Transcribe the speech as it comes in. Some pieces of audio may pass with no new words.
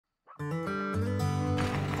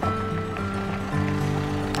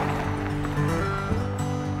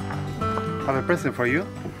have a present for you.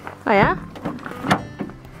 Oh yeah?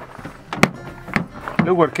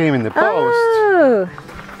 Look what came in the post. Oh!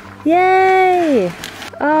 Yay!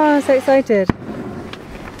 Oh, I'm so excited.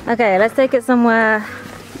 Okay, let's take it somewhere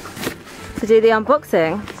to do the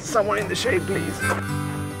unboxing. Someone in the shade, please.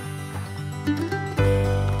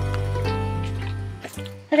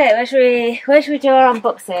 Okay, where should we do our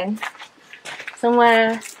unboxing?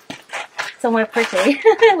 Somewhere pretty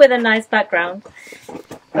with a nice background.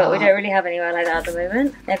 But we don't really have anywhere like that at the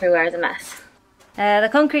moment. Everywhere is a mess. The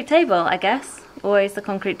concrete table, I guess. Always the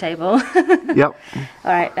concrete table. Yep.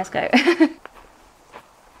 Alright, let's go.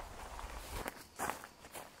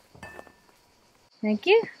 Thank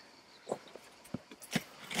you. What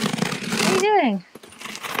are you doing?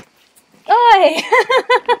 Oi!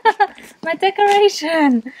 My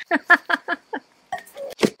decoration!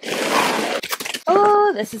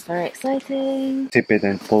 Oh, this is very exciting. Tip it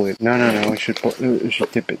and pull it. No, we should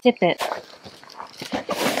tip it. Tip it.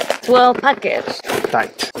 Well packaged.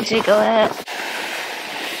 Tight. You should go ahead.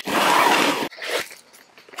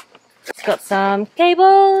 It's got some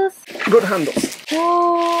cables. Good handles.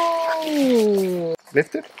 Whoa!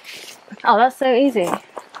 Lift it. Oh, that's so easy.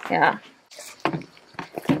 Yeah.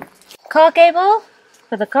 Car cable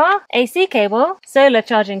for the car, AC cable, solar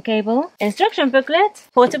charging cable, instruction booklet,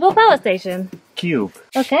 portable power station. Cube.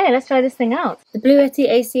 Okay, let's try this thing out. The BLUETTI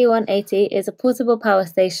AC180 is a portable power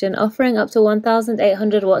station offering up to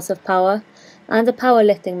 1,800 watts of power and a power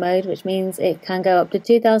lifting mode, which means it can go up to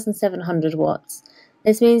 2,700 watts.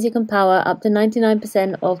 This means you can power up to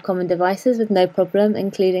 99% of common devices with no problem,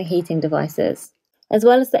 including heating devices. As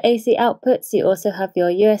well as the AC outputs, you also have your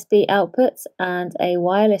USB outputs and a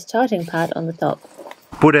wireless charging pad on the top.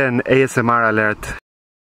 Put an ASMR alert.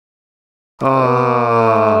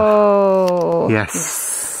 Oh!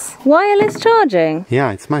 Yes. Wireless charging?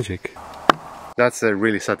 Yeah, it's magic. That's a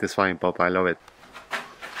really satisfying pop. I love it.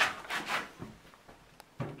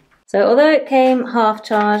 So although it came half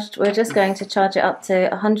charged, we're just going to charge it up to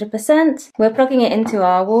 100%. We're plugging it into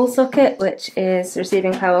our wall socket, which is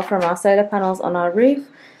receiving power from our solar panels on our roof.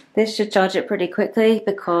 This should charge it pretty quickly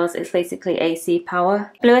because it's basically AC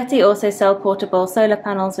power. BLUETTI also sell portable solar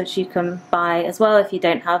panels, which you can buy as well if you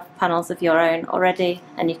don't have panels of your own already,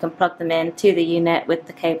 and you can plug them in to the unit with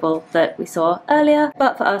the cable that we saw earlier.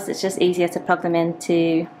 But for us, it's just easier to plug them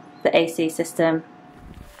into the AC system.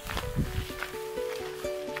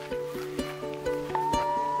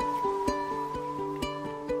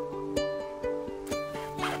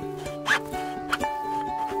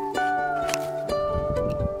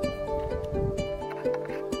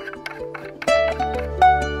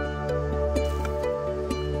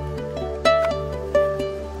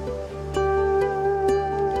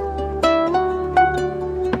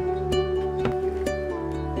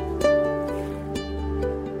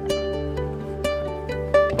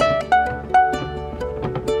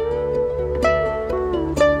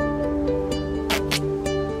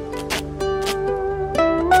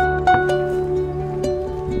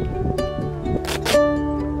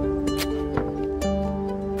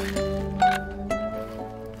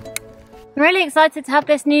 I'm really excited to have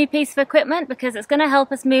this new piece of equipment because it's going to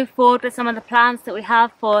help us move forward with some of the plans that we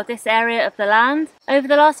have for this area of the land. Over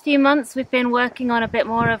the last few months we've been working on a bit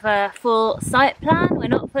more of a full site plan. We're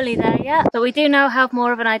not fully there yet, but we do now have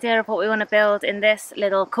more of an idea of what we want to build in this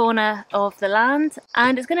little corner of the land,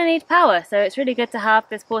 and it's going to need power, so it's really good to have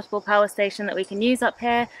this portable power station that we can use up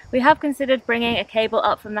here. We have considered bringing a cable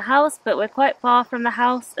up from the house, but we're quite far from the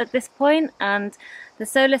house at this point, and the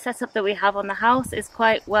solar setup that we have on the house is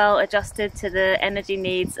quite well adjusted to the energy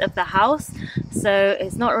needs of the house, so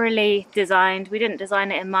it's not really designed, we didn't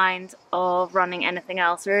design it in mind of running anything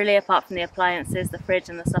else really apart from the appliances, the fridge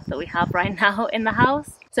and the stuff that we have right now in the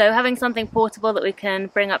house. So having something portable that we can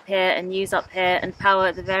bring up here and use up here and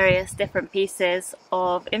power the various different pieces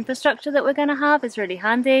of infrastructure that we're going to have is really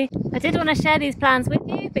handy. I did want to share these plans with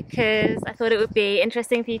you because I thought it would be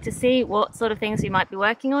interesting for you to see what sort of things we might be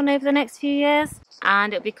working on over the next few years,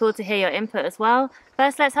 and it would be cool to hear your input as well.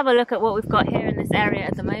 First, let's have a look at what we've got here in this area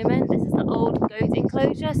at the moment. This is the old goat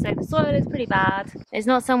enclosure, so the soil is pretty bad. It's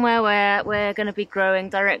not somewhere where we're going to be growing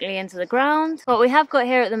directly into the ground. What we have got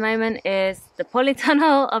here at the moment is the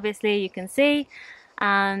polytunnel, obviously you can see,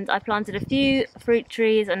 and I planted a few fruit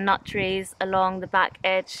trees and nut trees along the back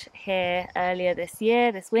edge here earlier this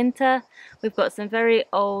year, this winter. We've got some very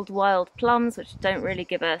old wild plums which don't really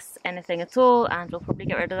give us anything at all, and we'll probably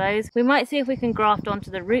get rid of those. We might see if we can graft onto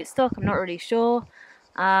the rootstock, I'm not really sure.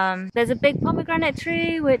 There's a big pomegranate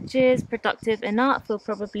tree which is productive enough. We'll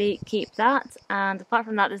probably keep that, and apart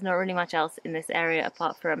from that there's not really much else in this area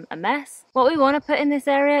apart from a mess. What we want to put in this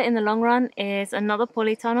area in the long run is another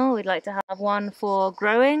polytunnel. We'd like to have one for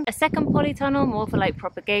growing, a second polytunnel more for like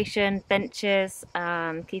propagation, benches,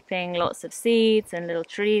 keeping lots of seeds and little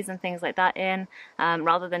trees and things like that in,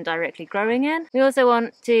 rather than directly growing in. We also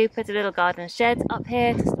want to put a little garden shed up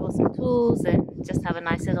here to store some tools and just have a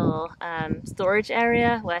nice little storage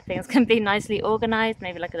area where things can be nicely organized,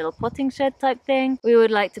 maybe like a little potting shed type thing. We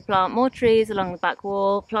would like to plant more trees along the back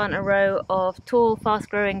wall, plant a row of tall,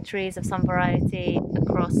 fast-growing trees of some variety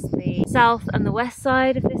across the south and the west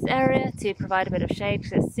side of this area to provide a bit of shade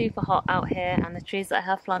because it's super hot out here and the trees that I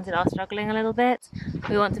have planted are struggling a little bit.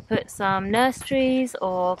 We want to put some nurse trees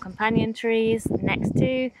or companion trees next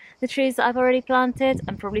to the trees that I've already planted.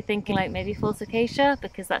 I'm probably thinking like maybe false acacia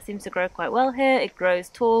because that seems to grow quite well here. It grows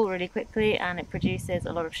tall really quickly and it produces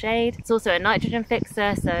a lot of shade. It's also a nitrogen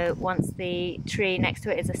fixer, so once the tree next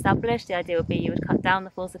to it is established, the idea would be you would cut down the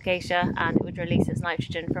false acacia and it would release its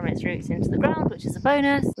nitrogen from its roots into the ground, which is a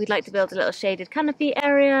bonus. We'd like to build a little shaded canopy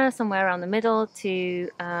area somewhere around the middle to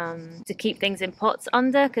keep things in pots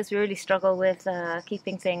under, because we really struggle with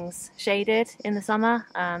keeping things shaded in the summer,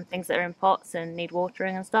 things that are in pots and need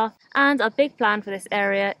watering and stuff. And our big plan for this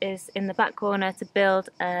area is in the back corner to build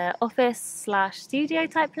an office/studio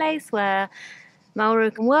type place where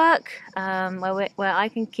Mauro can work, where I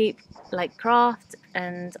can keep like craft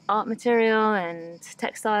and art material and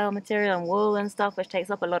textile material and wool and stuff, which takes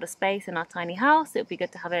up a lot of space in our tiny house. It would be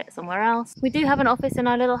good to have it somewhere else. We do have an office in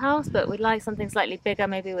our little house, but we'd like something slightly bigger,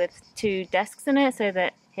 maybe with 2 desks in it, so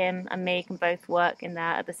that him and me can both work in there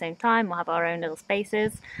at the same time. We'll have our own little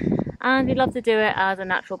spaces. And we'd love to do it as a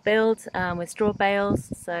natural build with straw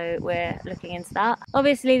bales, so we're looking into that.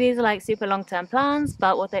 Obviously these are like super long-term plans,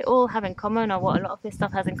 but what they all have in common, or what a lot of this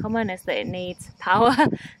stuff has in common, is that it needs power.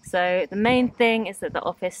 So the main thing is that the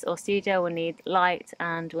office or studio will need light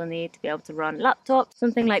and will need to be able to run laptops.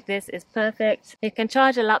 Something like this is perfect. You can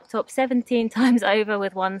charge a laptop 17 times over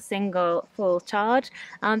with one single full charge.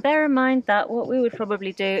 Bear in mind that what we would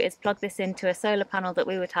probably do is plug this into a solar panel that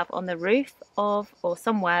we would have on the roof of, or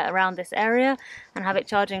somewhere around this area, and have it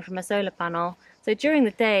charging from a solar panel. So during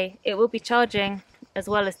the day it will be charging as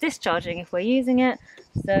well as discharging if we're using it.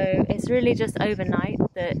 So it's really just overnight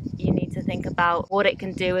that you need to think about what it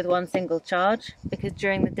can do with one single charge, because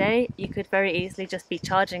during the day you could very easily just be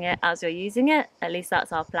charging it as you're using it. At least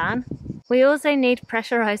that's our plan. We also need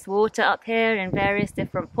pressurized water up here in various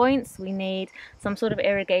different points. We need some sort of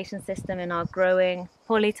irrigation system in our growing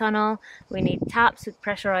polytunnel. We need taps with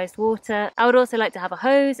pressurized water. I would also like to have a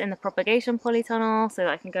hose in the propagation polytunnel so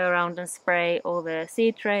that I can go around and spray all the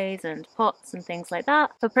seed trays and pots and things like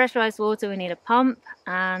that. For pressurized water we need a pump,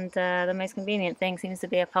 and the most convenient thing seems to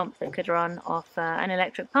be a pump that could run off an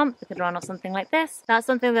electric pump that could run off something like this. That's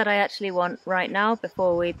something that I actually want right now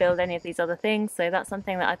before we build any of these other things, so that's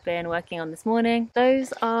something that I've been working on this morning.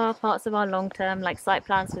 Those are parts of our long-term like site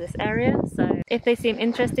plans for this area, so if they seem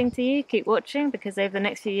interesting to you, keep watching, because over the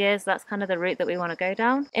next few years that's kind of the route that we want to go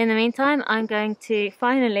down. In the meantime, I'm going to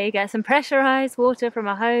finally get some pressurized water from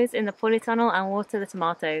a hose in the polytunnel and water the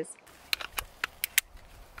tomatoes.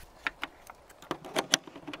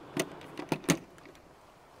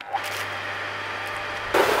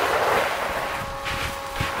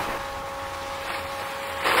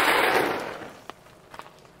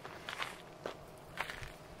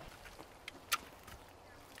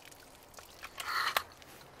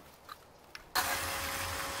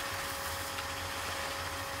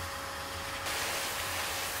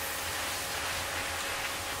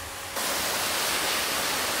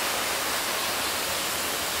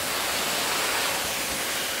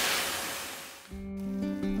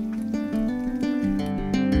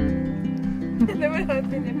 Det would have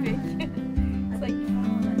been epic. It's like,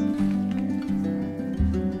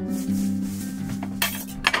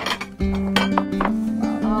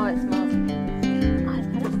 oh, it smells. Oh, it's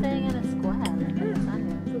kind of staying in a square.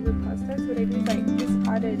 so the pasta, so they just like just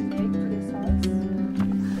added an egg to the sauce.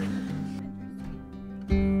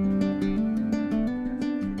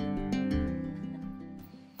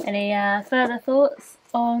 Any further thoughts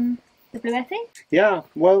on the BLUETTI? Yeah,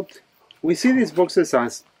 well, we see these boxes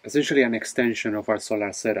as essentially an extension of our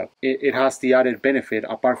solar setup. It has the added benefit,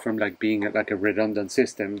 apart from like being like a redundant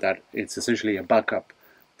system, that it's essentially a backup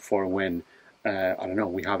for when I don't know,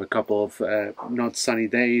 we have a couple of not sunny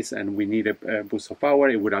days and we need a boost of power.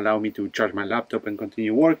 It would allow me to charge my laptop and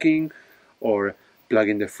continue working, or plug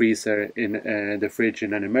in the freezer in the fridge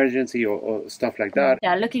in an emergency or stuff like that.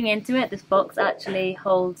 Yeah, looking into it, this box actually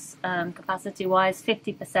holds capacity wise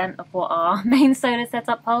 50% of what our main solar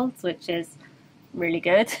setup holds, which is really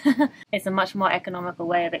good. It's a much more economical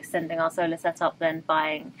way of extending our solar setup than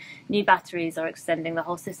buying new batteries or extending the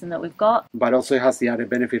whole system that we've got. But also it has the added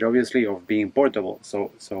benefit, obviously, of being portable.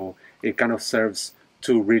 So it kind of serves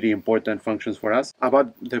two really important functions for us. About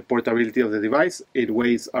the portability of the device, it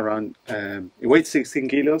weighs around, it weighs 16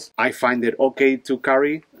 kilos. I find it okay to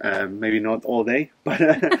carry, maybe not all day,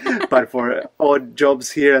 but for odd jobs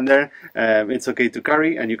here and there, it's okay to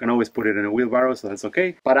carry, and you can always put it in a wheelbarrow, so that's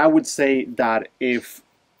okay. But I would say that if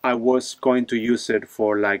I was going to use it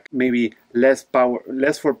for like maybe less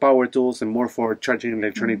for power tools and more for charging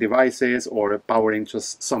electronic devices or powering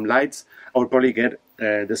just some lights, I would probably get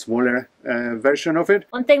the smaller version of it.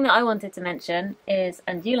 One thing that I wanted to mention is,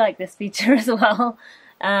 and you like this feature as well,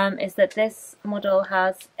 is that this model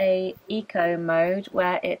has a eco mode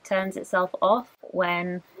where it turns itself off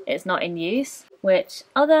when it's not in use, which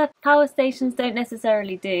other power stations don't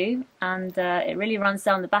necessarily do, and it really runs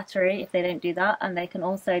down the battery if they don't do that. And they can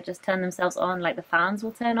also just turn themselves on, like the fans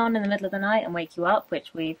will turn on in the middle of the night and wake you up,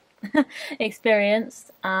 which we've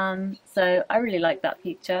experienced. So I really like that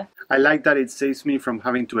feature. I like that it saves me from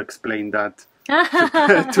having to explain that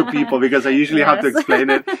to people, because I usually have to explain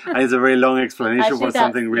it, and it's a very long explanation for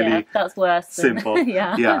something really that's worse simple.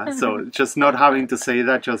 Yeah, so just not having to say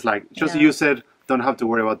that, just use it, don't have to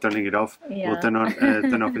worry about turning it off. We'll turn off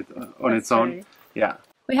it on its own. True. Yeah.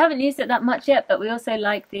 We haven't used it that much yet, but we also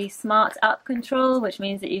like the smart app control, which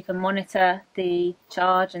means that you can monitor the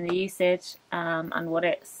charge and the usage and what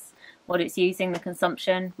it's using, the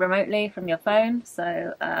consumption, remotely from your phone.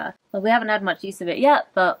 So well, we haven't had much use of it yet,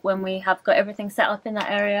 but when we have got everything set up in that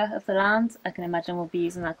area of the land, I can imagine we'll be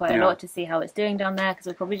using that quite a lot to see how it's doing down there, because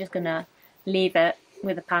we're probably just going to leave it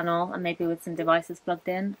with a panel and maybe with some devices plugged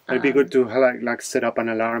in. It'd be good to like set up an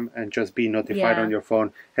alarm and just be notified on your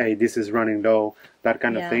phone, hey, this is running low, that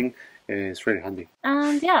kind of thing. It's really handy.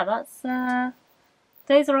 And yeah, that's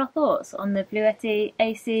those are our thoughts on the BLUETTI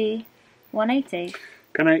AC180.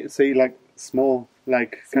 Can I say like small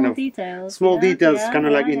details, kind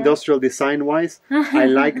of like industrial design wise? I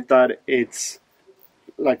like that it's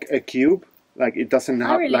like a cube. Like it doesn't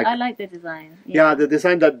have I like the design. Yeah, the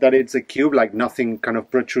design that it's a cube, like nothing kind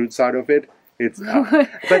of protrudes out of it. It's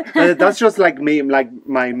but that's just like me, like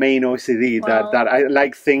my main OCD, that I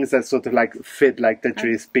like things that sort of like fit like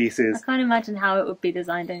Tetris pieces. I can't imagine how it would be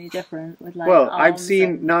designed any different with like. Well, I've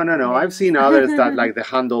seen I've seen others that like the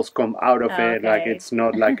handles come out of it, like it's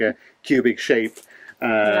not like a cubic shape.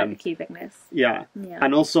 Like the cubicness. Yeah,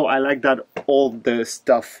 and also I like that all the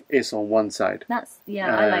stuff is on one side. That's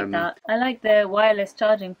I like that. I like the wireless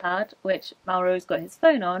charging pad, which Mauro's got his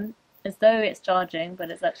phone on, as though it's charging, but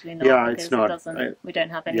it's actually not. Yeah, it's not. We don't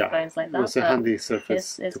have any phones like that. It's a handy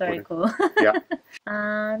surface. It's very cool. Yeah.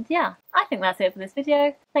 And yeah, I think that's it for this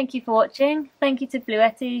video. Thank you for watching. Thank you to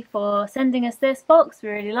BLUETTI for sending us this box. We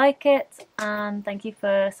really like it. And thank you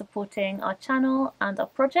for supporting our channel and our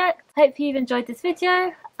project. Hope you've enjoyed this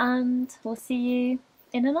video, and we'll see you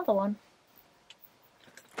in another one.